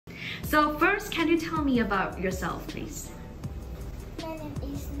So first, can you tell me about yourself, please? My name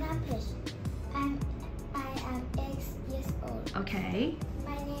is Napesh. I am 8 years old. Okay.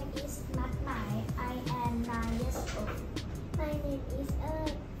 My name is Matmai. I am 9 years old. My name is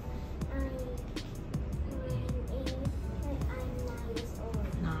I'm 9 years old.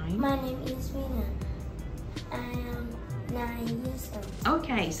 9. My name is Vina. I am 9 years old.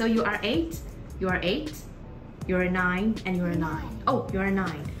 Okay, so you are 8. You are 8. You're 9 and you're 9. Oh, you're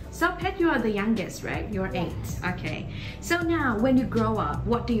 9. So Pet, you are the youngest, right? You're 8. Okay. So now, when you grow up,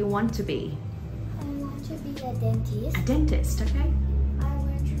 what do you want to be? I want to be a dentist. A dentist, okay? I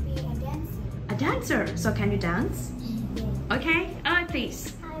want to be a dancer. A dancer. So can you dance? Yeah. Okay,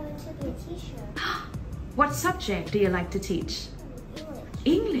 please. I want to be a teacher. What subject do you like to teach? English.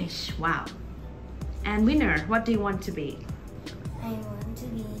 English. Wow. And Winner, what do you want to be? I want to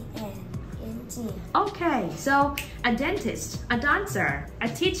be an engineer. Okay, so a dentist, a dancer, a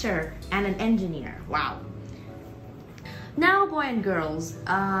teacher, and an engineer. Wow. Now, boys and girls,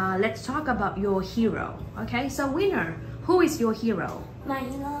 let's talk about your hero. Okay, so Winner, who is your hero? My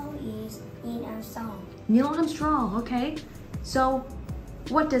hero is Neil Armstrong. Neil Armstrong. Okay, so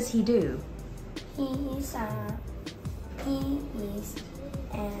what does he do? He is an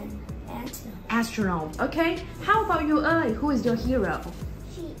astronaut. Astronaut. Okay, how about you, who is your hero?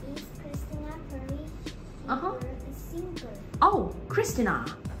 She is Christina Perry. Uh-huh. A singer. Oh, Christina,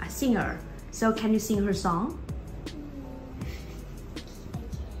 a singer. So can you sing her song?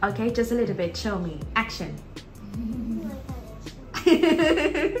 Okay, just a little bit. Show me. Action.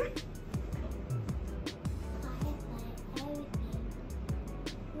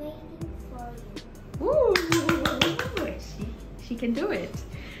 Ooh, she can do it.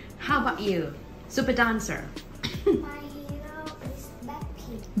 How about you? Super dancer. My hero is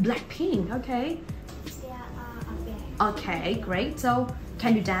Blackpink. Blackpink, okay. They are a band. Okay, great. So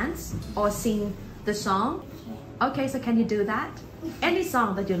can you dance or sing the song? Yeah. Okay, so can you do that? Any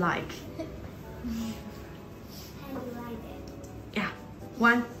song that you like? How do you like it? Yeah.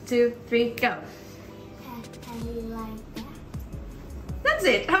 1, 2, 3, go. How do you like that? That's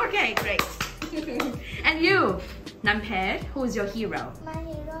it. Okay, great. And you, Namped, who is your hero? My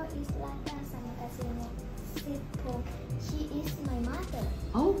hero is Lata Sanakasino. She is my mother.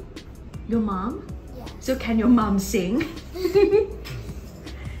 Oh, your mom? Yeah. So can your mom sing?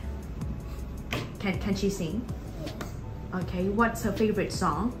 Can she sing? Yes. Okay, what's her favorite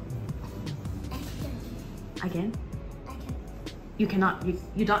song? Again? I can. You cannot,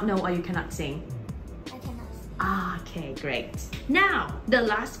 you don't know or you cannot sing? I cannot sing. Okay, great. Now, the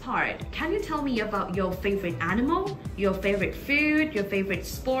last part. Can you tell me about your favorite animal, your favorite food, your favorite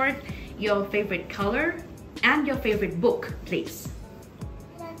sport, your favorite color, and your favorite book, please?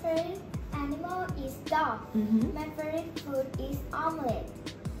 My favorite animal is dog. My favorite food is omelette.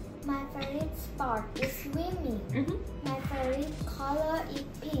 My favorite sport is swimming. My favorite color is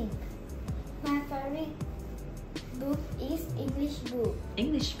pink. My favorite book is English book.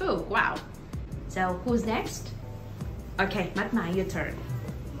 English book, wow. So who's next? Okay, Matmai, your turn.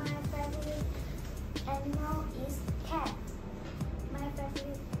 My favorite animal is cat. My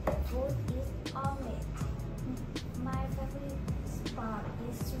favorite food is omelette. My favorite sport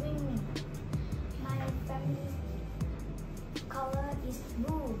is swimming. My favorite color is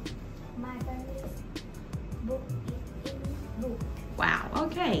blue. My favorite book is English book. Wow,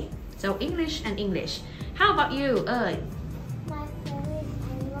 okay. So English and English. How about you, My favorite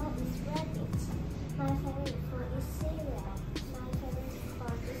animal is rabbit. My favorite food is cereal. My favorite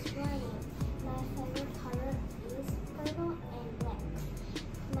sport is running. My favorite color is purple and black.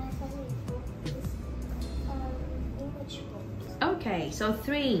 My favorite book is English books. Okay, so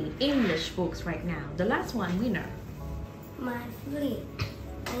 3 English books right now. The last one, Winner. My favorite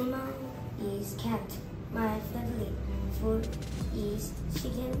animal is cat. My favorite food is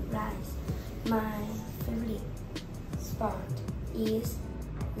chicken rice. My favorite sport is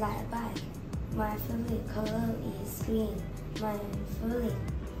ride bike. My favorite color is green. My favorite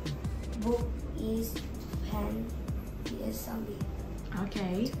book is Pen vs Zombie.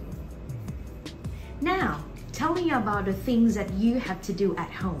 Okay. Now, tell me about the things that you have to do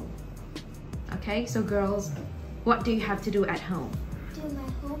at home. Okay, so girls, what do you have to do at home? Do my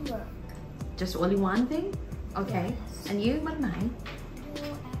homework. Just only one thing? Okay. Yes. And you, Matmai? Do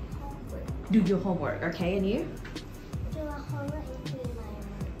at homework. Do your homework, okay? And you? Do a homework and clean my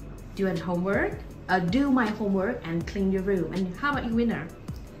room. Do your homework? Do my homework and clean your room. And how about you, Winner?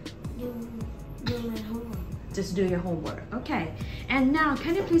 Do my homework. Just do your homework. Okay. And now,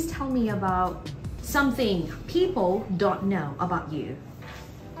 can you please tell me about something people don't know about you?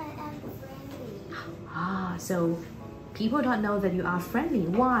 I am friendly. So People don't know that you are friendly.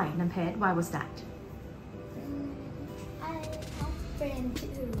 Why, Nampet? Why was that? I have friends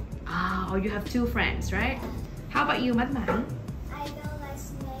too. Oh, you have two friends, right? How about you, Matman? I don't like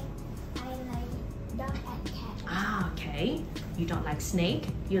snake. I like dog and cat. Ah, okay. You don't like snake.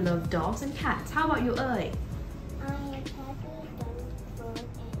 You love dogs and cats. How about you, Ơi? I am happy, don't burn and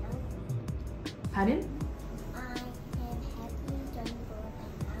angry. Pardon? I am happy, don't burn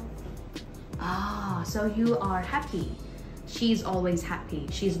and angry. Ah, so you are happy. She's always happy.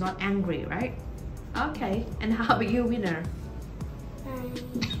 She's not angry, right? Okay. And how about you, Winner? I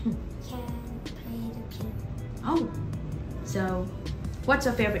can play the piano. Oh, so what's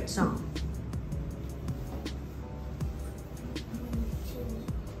your favorite song?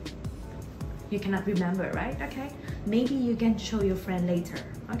 You cannot remember, right? Okay. Maybe you can show your friend later,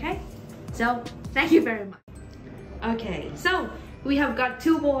 okay? So, thank you very much. Okay, so we have got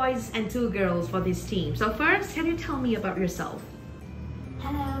 2 boys and 2 girls for this team. So first, can you tell me about yourself?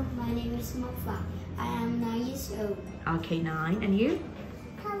 Hello, my name is Mofa. I am 9 years old. Okay, 9. And you?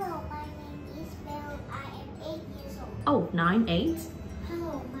 Hello, my name is Belle. I am 8 years old. Oh, 9, 8.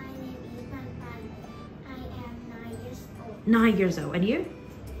 Hello, my name is Pan. I am 9 years old. 9 years old. And you?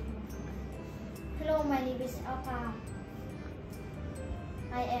 Hello, my name is Alpha.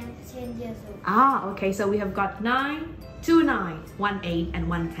 I am 10 years old. Ah, okay, so we have got 9, 2 9, 1 8, and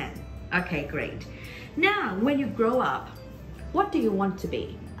 1 10. Okay, great. Now, when you grow up, what do you want to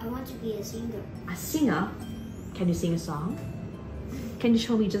be? I want to be a singer. A singer? Can you sing a song? Can you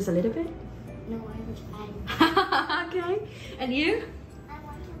show me just a little bit? No, I wish I. Okay, and you? I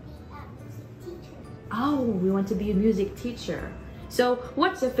want to be a music teacher. Oh, we want to be a music teacher. So,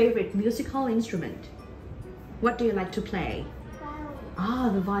 what's your favorite musical instrument? What do you like to play? Wow. Ah,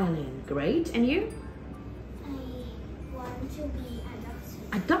 the violin. Great. And you? I want to be a doctor.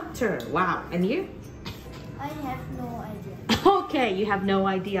 A doctor. Wow. And you? I have no idea. Okay, you have no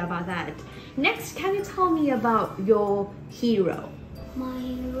idea about that. Next, can you tell me about your hero? My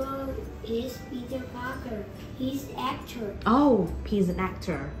hero is Peter Parker. He's an actor. Oh, he's an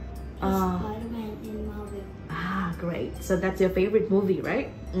actor. He's Spider-Man in Marvel. Ah, great. So that's your favorite movie, right?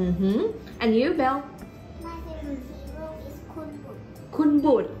 Mm-hmm. And you, Belle? My favorite hero is Kun But. Kun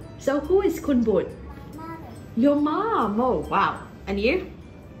But. So who is Kun But? My mother. Your mom. Oh, wow. And you?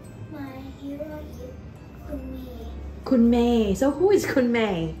 My hero is Kun Mei. Kun Mei. So who is Kun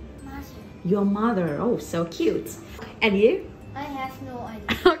Mei? Mother. Your mother. Oh, so cute. And you? I have no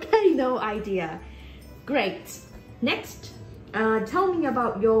idea. Okay, no idea. Great. Next, tell me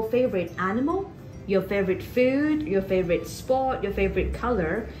about your favorite animal, your favorite food, your favorite sport, your favorite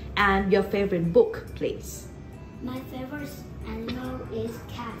color, and your favorite book, please. My favorite animal is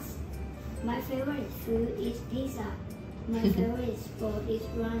cats. My favorite food is pizza. My favorite sport is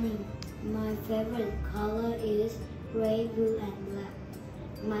running. My favorite color is gray, blue, and black.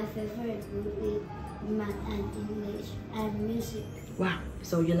 My favorite book is math and English and music. Wow,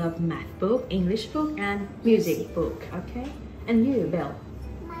 so you love math book, English book, and music book, okay? And you, Belle?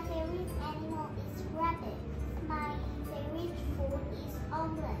 My favorite animal is rabbit. My favorite food is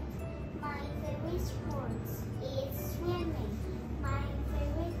omelette. My favorite sport is swimming. My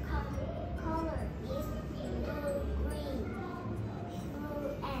favorite color is blue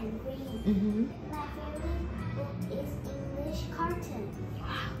and green. Mm-hmm. My favorite book is English cartoon.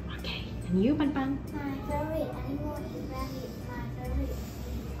 Wow, okay. And you, Pan Pan? My favorite animal is rabbit. My favorite is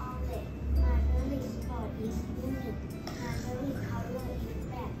omelette. My favorite sport is swimming. My favorite color is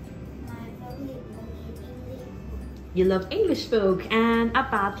red. My favorite book is English book. You love English book. And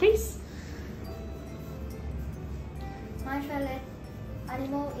Appa, please? My favorite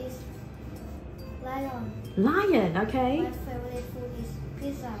animal is lion. Lion, okay. My favorite food is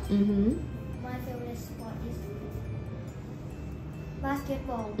pizza. Mm-hmm. My favorite sport is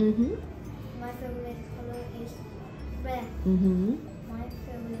basketball. Mm-hmm. My favorite color is red. Mm-hmm. My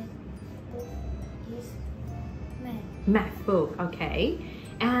favorite book is math. Math book, okay.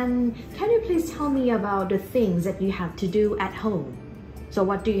 And can you please tell me about the things that you have to do at home? So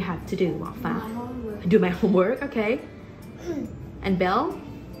what do you have to do, Wafa? My homework. Do my homework, okay. And Belle?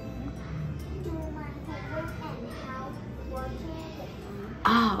 Do my homework and help water the plant.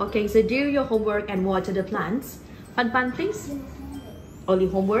 Ah, okay, so do your homework and water the plants. Pan Pan, please? Do homework. Only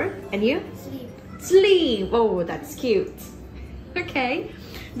homework. And you? Sleep. Sleep. Oh, that's cute. Okay.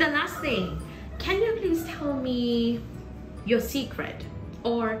 The last thing. Can you please tell me your secret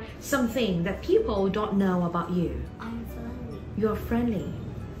or something that people don't know about you? I'm friendly. You're friendly.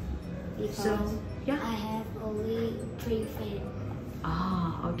 Because So, yeah. I have only 3 friends.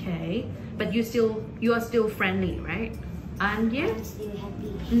 Ah, okay. But you are still friendly, right? And you? I'm still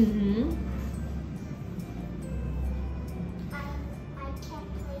happy. Mm-hmm.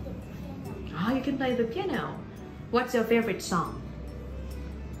 you can play the piano. What's your favorite song?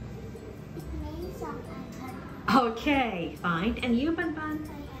 Many songs I can. Okay, fine. And you, Pan Pan?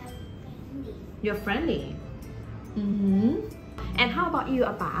 I have friendly. You're friendly. And how about you,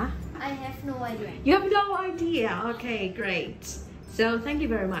 Appa? I have no idea. You have no idea. Okay, great. So thank you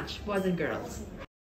very much, boys and girls.